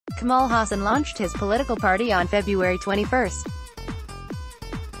Kamal Haasan launched his political party on February 21.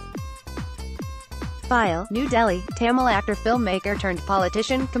 File, New Delhi. Tamil actor filmmaker turned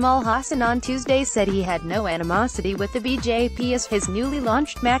politician Kamal Haasan on Tuesday said he had no animosity with the BJP as his newly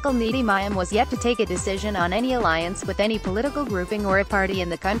launched Makal Needi Mayam was yet to take a decision on any alliance with any political grouping or a party in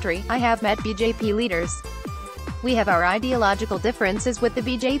the country. I have met BJP leaders. We have our ideological differences with the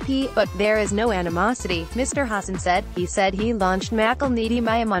BJP, but there is no animosity, Mr. Haasan said. He said he launched Makal Needi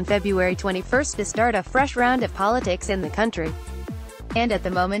Mayam on February 21 to start a fresh round of politics in the country. And at the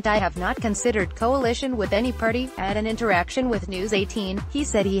moment I have not considered coalition with any party. At an interaction with News 18, he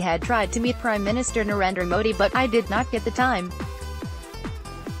said he had tried to meet Prime Minister Narendra Modi but I did not get the time.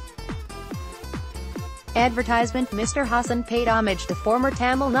 Advertisement. Mr. Haasan paid homage to former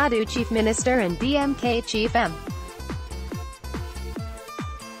Tamil Nadu Chief Minister and DMK Chief M.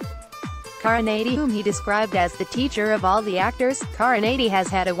 Karunanidhi, whom he described as the teacher of all the actors. Karunanidhi has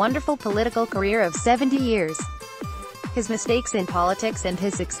had a wonderful political career of 70 years. His mistakes in politics and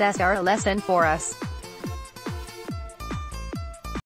his success are a lesson for us.